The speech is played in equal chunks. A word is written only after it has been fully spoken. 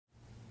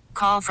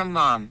Call from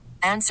mom.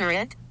 Answer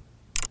it.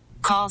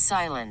 Call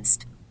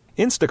silenced.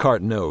 Instacart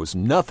knows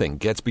nothing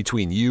gets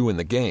between you and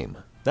the game.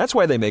 That's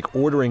why they make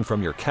ordering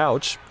from your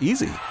couch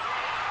easy.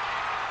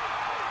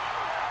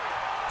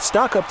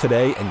 Stock up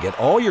today and get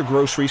all your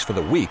groceries for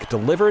the week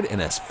delivered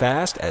in as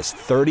fast as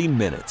 30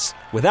 minutes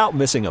without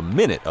missing a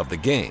minute of the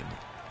game.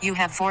 You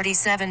have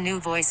 47 new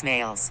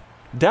voicemails.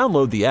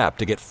 Download the app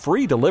to get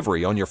free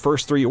delivery on your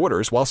first 3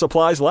 orders while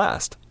supplies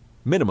last.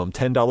 Minimum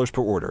 $10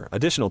 per order.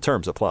 Additional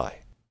terms apply.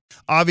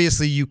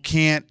 Obviously, you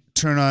can't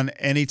turn on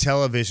any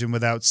television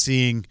without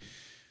seeing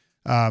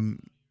the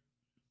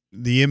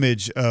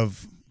image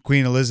of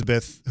Queen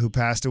Elizabeth, who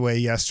passed away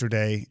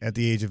yesterday at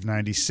the age of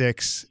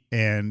 96.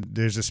 And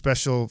there's a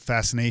special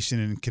fascination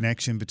and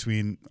connection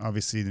between,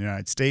 obviously, the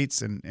United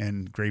States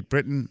and Great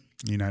Britain,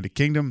 the United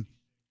Kingdom.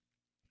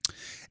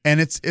 And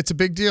it's a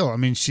big deal. I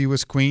mean, she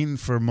was queen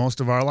for most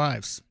of our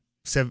lives,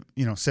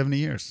 70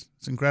 years.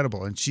 It's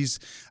incredible. And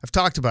I've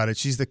talked about it.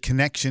 She's the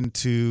connection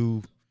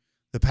to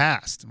the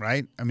past,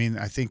 right? I mean,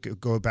 I think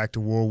it goes back to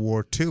World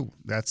War II.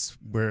 That's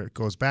where it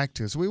goes back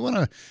to. So we want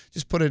to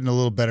just put it in a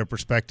little better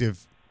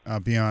perspective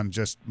beyond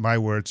just my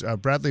words.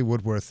 Bradley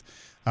Woodworth,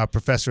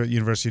 professor at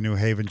University of New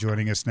Haven,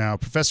 joining us now.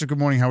 Professor, good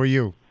morning. How are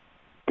you?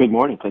 Good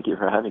morning. Thank you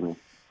for having me.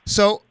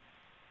 So,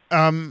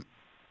 I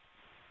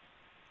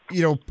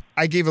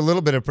gave a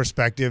little bit of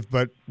perspective,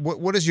 but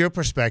what is your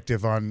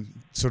perspective on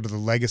sort of the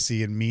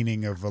legacy and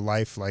meaning of a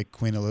life like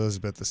Queen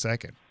Elizabeth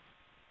II?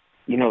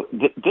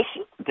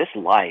 This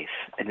life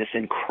and this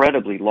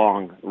incredibly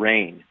long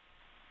reign,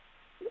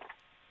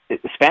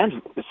 it spans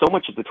so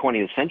much of the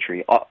 20th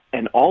century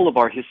and all of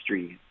our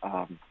history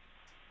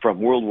from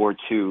World War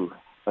II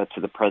to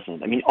the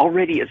present. I mean,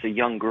 already as a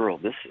young girl,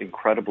 this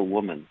incredible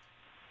woman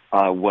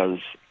was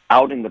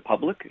out in the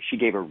public. She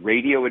gave a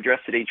radio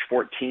address at age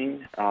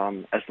 14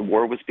 as the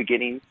war was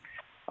beginning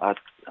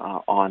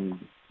on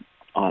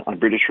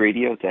British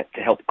radio to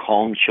help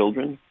calm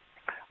children.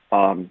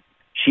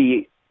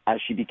 As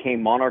she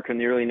became monarch in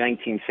the early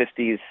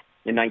 1950s,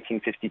 in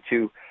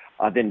 1952,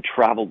 then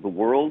traveled the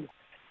world.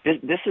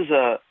 This is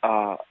a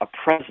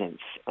presence,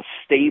 a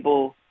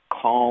stable,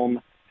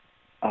 calm,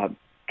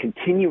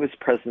 continuous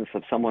presence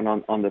of someone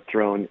on the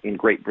throne in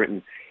Great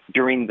Britain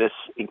during this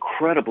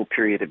incredible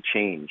period of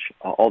change,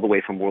 all the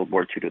way from World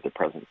War II to the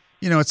present.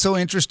 It's so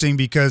interesting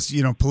because,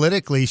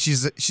 politically,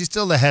 she's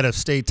still the head of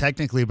state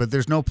technically, but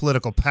there's no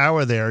political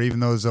power there, even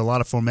though there's a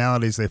lot of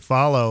formalities they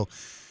follow.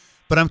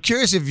 But I'm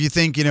curious if you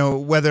think,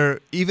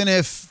 whether even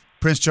if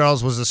Prince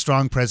Charles was a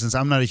strong presence,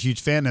 I'm not a huge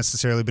fan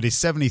necessarily, but he's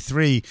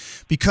 73,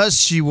 because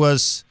she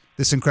was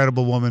this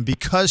incredible woman,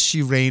 because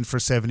she reigned for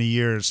 70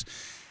 years,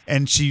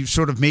 and she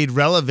sort of made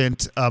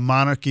relevant a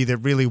monarchy that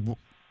really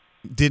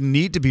didn't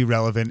need to be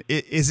relevant.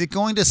 Is it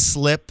going to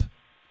slip,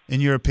 in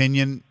your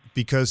opinion,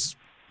 because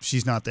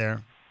she's not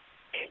there?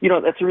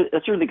 That's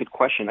a really good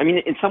question. I mean,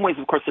 in some ways,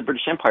 of course, the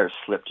British Empire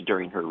slipped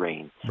during her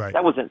reign. Right.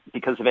 That wasn't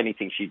because of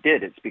anything she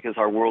did. It's because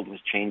our world was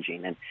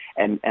changing,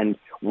 and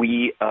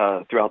we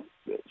throughout,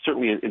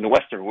 certainly in the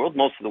Western world,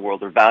 most of the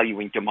world are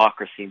valuing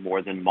democracy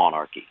more than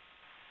monarchy.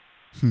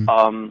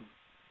 So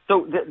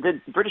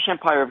the British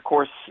Empire, of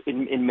course,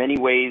 in many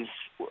ways,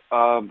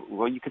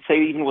 you could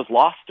say even was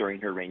lost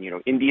during her reign.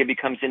 India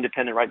becomes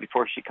independent right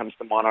before she becomes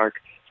the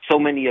monarch. So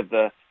many of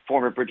the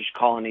former British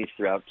colonies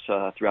throughout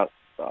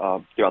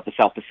the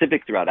South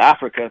Pacific, throughout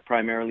Africa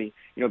primarily,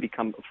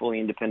 become fully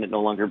independent,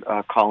 no longer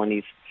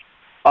colonies.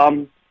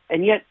 And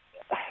yet,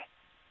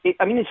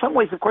 in some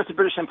ways, of course, the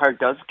British Empire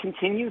does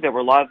continue. There were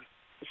a lot of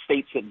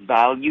states that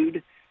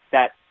valued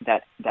that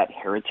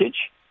heritage,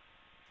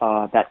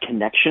 that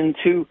connection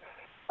to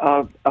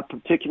a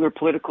particular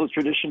political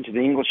tradition, to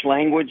the English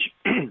language,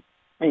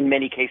 in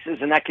many cases,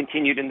 and that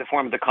continued in the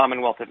form of the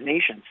Commonwealth of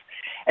Nations.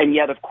 And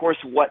yet, of course,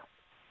 what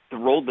the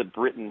role that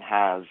Britain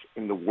has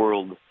in the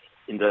world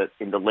in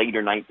the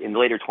later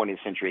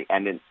 20th century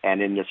and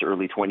in this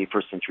early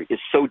 21st century is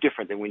so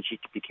different than when she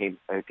became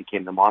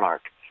the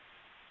monarch.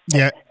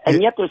 Yeah,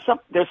 and yet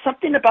there's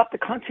something about the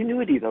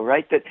continuity, though,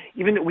 right? That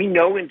even we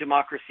know in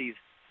democracies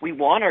we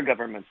want our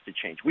governments to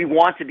change. We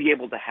want to be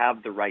able to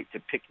have the right to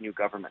pick new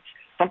governments.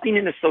 Something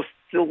in us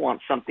still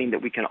wants something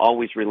that we can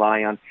always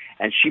rely on,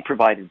 and she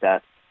provided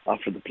that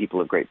for the people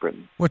of Great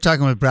Britain. We're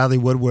talking with Bradley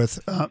Woodworth,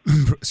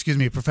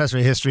 professor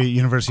of history at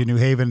University of New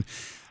Haven.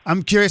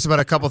 I'm curious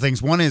about a couple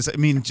things. One is,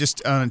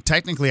 just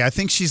technically, I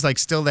think she's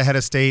still the head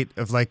of state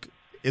of at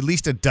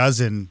least a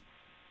dozen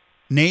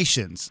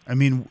nations.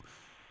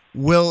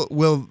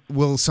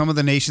 Will some of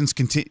the nations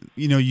continue?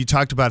 You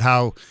talked about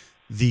how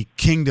the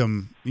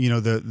kingdom,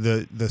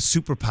 the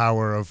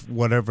superpower of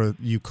whatever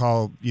you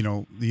call,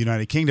 the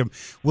United Kingdom,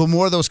 will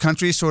more of those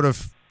countries sort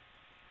of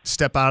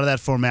step out of that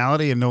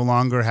formality and no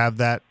longer have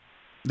that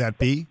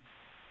be?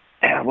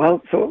 Yeah,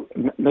 well, so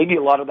maybe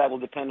a lot of that will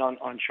depend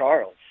on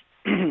Charles.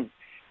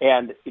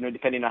 And,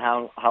 depending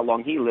on how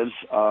long he lives,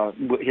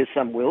 his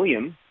son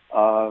William,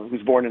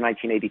 who's born in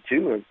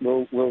 1982,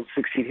 will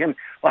succeed him.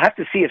 We'll have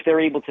to see if they're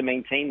able to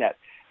maintain that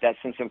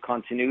sense of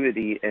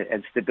continuity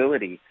and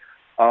stability.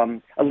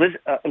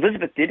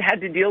 Elizabeth did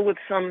have to deal with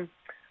some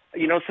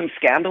some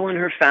scandal in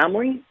her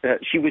family.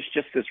 She was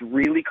just this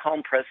really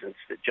calm presence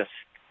that just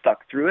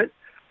stuck through it,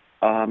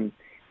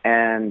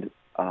 and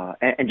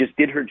just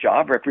did her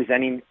job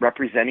representing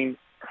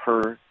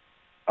her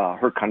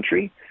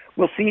country.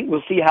 We'll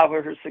see how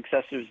her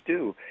successors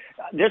do.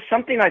 There's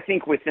something, I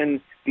think,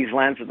 within these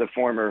lands of the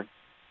former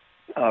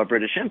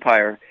British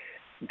Empire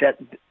that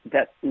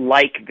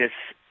like this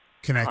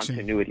connection,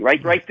 continuity,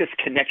 right? Right, this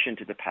connection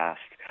to the past.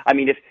 I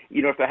mean, if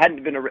there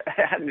hadn't been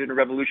a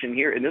revolution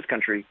here in this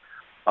country,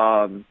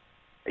 in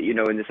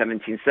the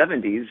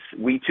 1770s,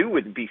 we too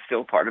would be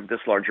still part of this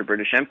larger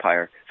British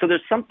Empire. So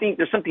there's something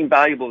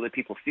valuable that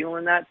people feel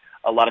in that.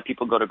 A lot of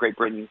people go to Great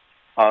Britain,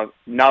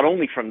 not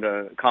only from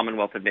the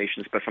Commonwealth of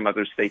Nations, but from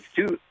other states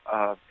too,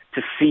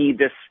 to see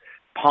this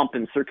pomp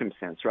and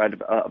circumstance, right,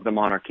 of the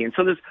monarchy. And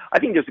so I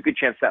think there's a good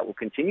chance that will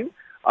continue.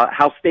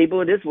 How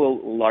stable it is will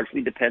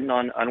largely depend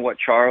on what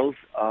Charles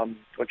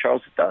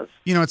does.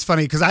 It's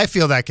funny because I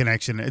feel that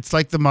connection. It's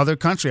like the mother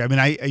country. I mean,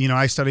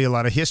 I study a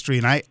lot of history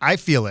and I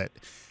feel it,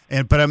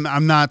 but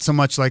I'm not so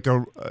much like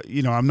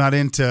I'm not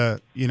into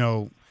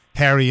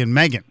Harry and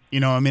Meghan.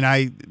 I mean,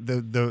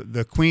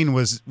 the Queen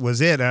was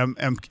it,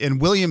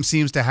 and William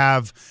seems to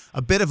have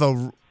a bit of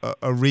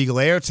a regal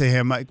air to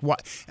him. Like, why?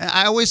 And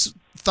I always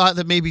thought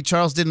that maybe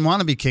Charles didn't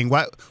want to be king.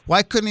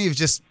 Why couldn't he have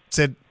just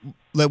said,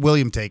 "Let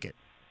William take it"?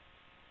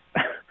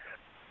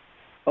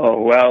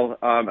 Oh well,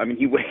 I mean,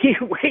 he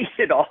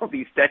waited all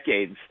these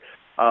decades,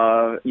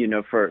 for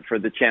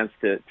the chance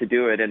to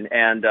do it,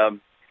 and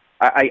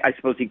I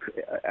suppose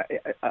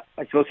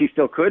he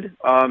still could.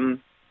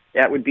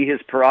 That would be his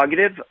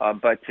prerogative,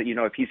 but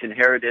if he's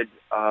inherited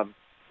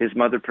his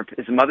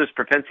mother's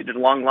propensity to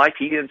long life,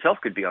 he himself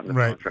could be on the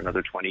throne for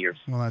another 20 years.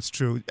 Well, that's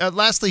true.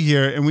 Lastly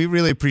here, and we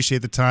really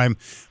appreciate the time,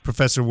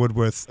 Professor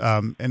Woodworth,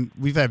 and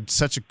we've had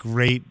such a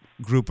great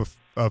group of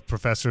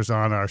professors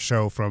on our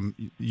show from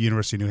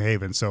University of New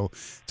Haven, so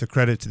to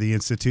credit to the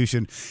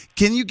institution.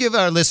 Can you give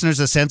our listeners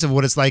a sense of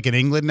what it's like in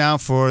England now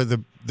for the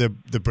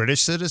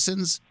British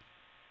citizens?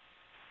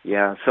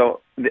 Yeah,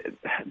 so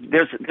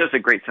there's a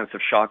great sense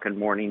of shock and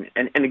mourning,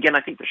 and again,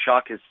 I think the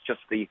shock is just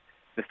the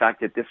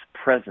fact that this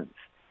presence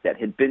that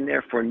had been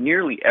there for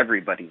nearly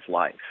everybody's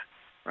life,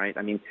 right?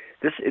 I mean,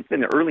 it's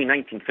been the early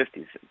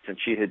 1950s since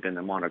she had been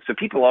the monarch, so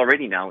people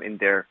already now in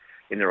their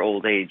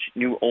old age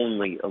knew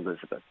only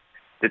Elizabeth.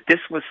 That this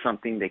was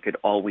something they could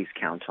always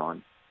count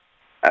on.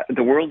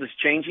 The world is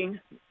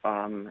changing.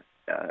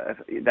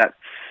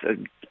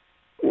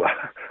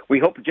 We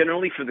hope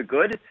generally for the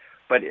good,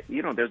 but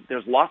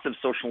there's lots of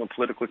social and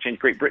political change.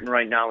 Great Britain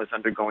right now is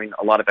undergoing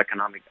a lot of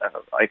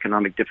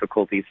economic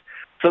difficulties.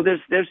 So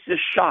there's this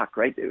shock,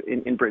 right,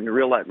 in Britain, a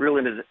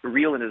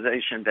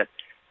realization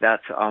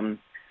that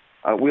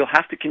we'll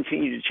have to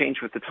continue to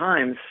change with the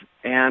times,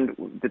 and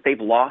that they've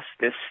lost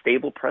this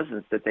stable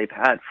presence that they've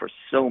had for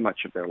so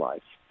much of their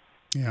lives.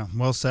 Yeah,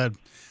 well said.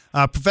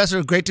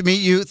 Professor, great to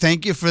meet you.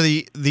 Thank you for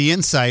the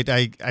insight.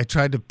 I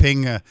tried to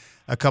ping a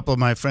couple of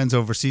my friends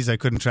overseas. I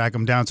couldn't track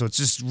them down. So it's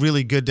just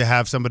really good to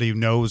have somebody who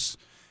knows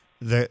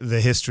the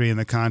history and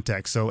the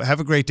context. So have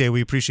a great day.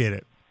 We appreciate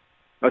it.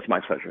 That's my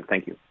pleasure.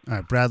 Thank you. All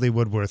right, Bradley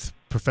Woodworth,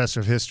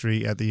 Professor of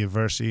History at the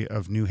University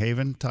of New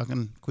Haven,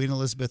 talking Queen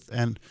Elizabeth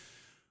and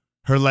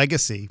her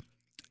legacy.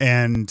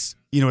 And,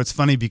 it's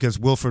funny because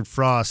Wilfred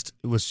Frost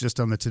was just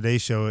on the Today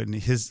Show, and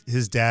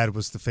his dad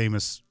was the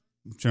famous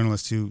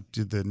journalist who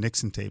did the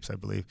Nixon tapes, I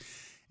believe,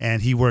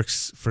 and he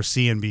works for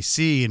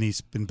CNBC, and he's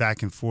been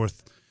back and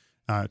forth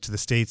to the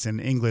States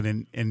and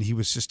England, and he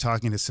was just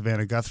talking to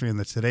Savannah Guthrie on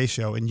the Today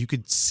Show, and you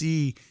could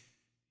see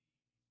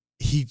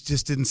he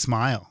just didn't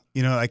smile.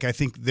 I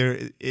think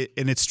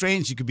and it's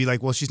strange. You could be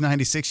like, well, she's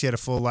 96, she had a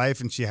full life,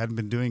 and she hadn't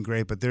been doing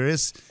great, but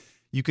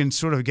you can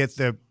sort of get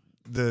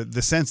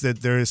the sense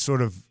that there is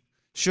sort of,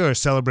 sure,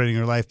 celebrating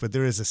her life, but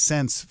there is a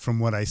sense from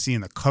what I see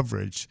in the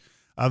coverage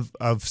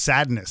of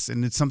sadness,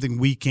 and it's something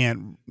we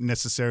can't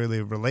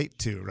necessarily relate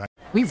to, right?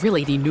 We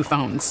really need new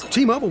phones.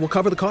 T-Mobile will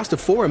cover the cost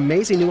of 4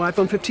 amazing new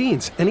iPhone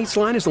 15s, and each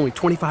line is only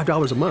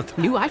 $25 a month.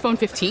 New iPhone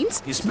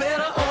 15s? It's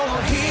better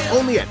over here.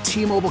 Only at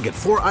T-Mobile, get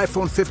 4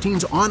 iPhone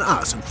 15s on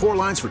us and 4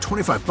 lines for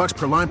 $25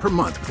 per line per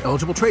month with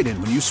eligible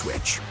trade-in when you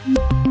switch.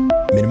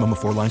 Minimum of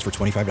 4 lines for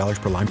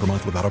 $25 per line per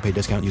month with autopay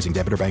discount using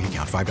debit or bank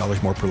account.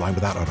 $5 more per line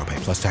without autopay,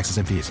 plus taxes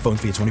and fees. Phone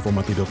fee at 24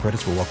 monthly bill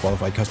credits for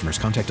well-qualified customers.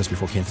 Contact us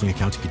before canceling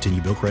account to continue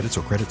bill credits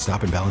or credit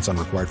stop and balance on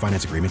required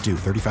finance agreement due.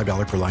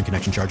 $35 per line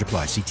connection charge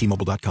applies. See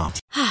T-Mobile.com.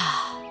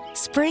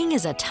 Spring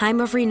is a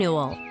time of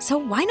renewal, so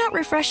why not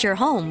refresh your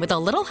home with a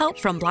little help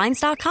from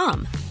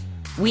Blinds.com?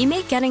 We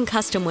make getting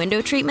custom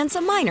window treatments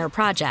a minor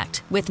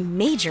project with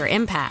major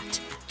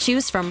impact.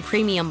 Choose from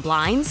premium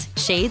blinds,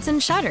 shades,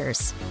 and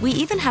shutters. We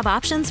even have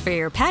options for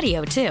your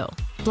patio, too.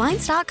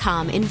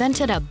 Blinds.com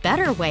invented a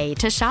better way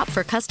to shop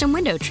for custom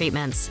window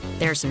treatments.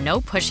 There's no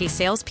pushy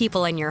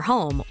salespeople in your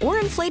home or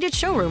inflated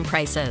showroom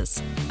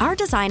prices. Our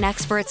design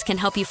experts can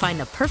help you find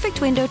the perfect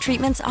window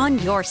treatments on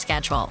your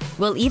schedule.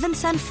 We'll even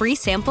send free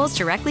samples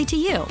directly to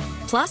you.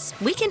 Plus,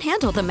 we can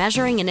handle the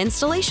measuring and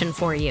installation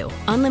for you.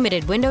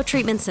 Unlimited window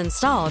treatments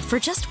installed for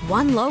just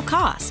one low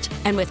cost.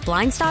 And with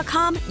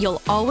Blinds.com,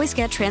 you'll always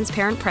get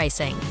transparent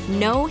pricing.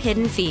 No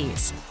hidden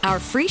fees. Our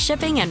free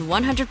shipping and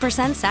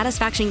 100%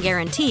 satisfaction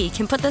guarantee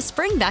can put the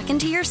spring back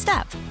into your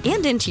step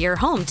and into your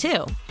home,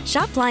 too.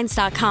 Shop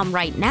Blinds.com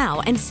right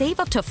now and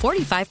save up to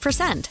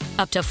 45%.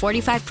 Up to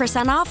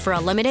 45% off for a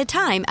limited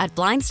time at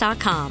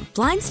Blinds.com.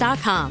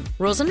 Blinds.com.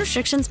 Rules and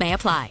restrictions may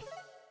apply.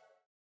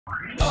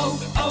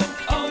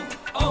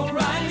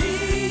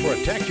 O'Reilly.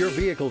 Protect your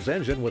vehicle's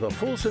engine with a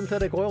full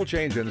synthetic oil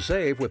change and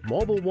save with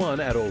Mobil 1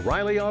 at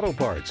O'Reilly Auto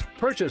Parts.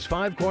 Purchase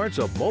 5 quarts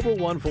of Mobil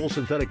 1 full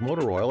synthetic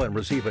motor oil and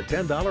receive a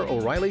 $10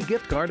 O'Reilly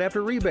gift card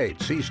after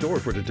rebate. See store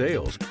for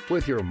details.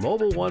 With your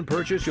Mobil 1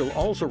 purchase, you'll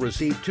also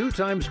receive 2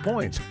 times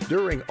points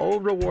during O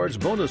Rewards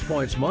Bonus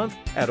Points Month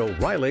at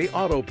O'Reilly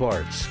Auto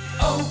Parts.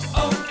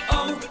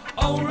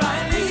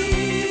 O'Reilly.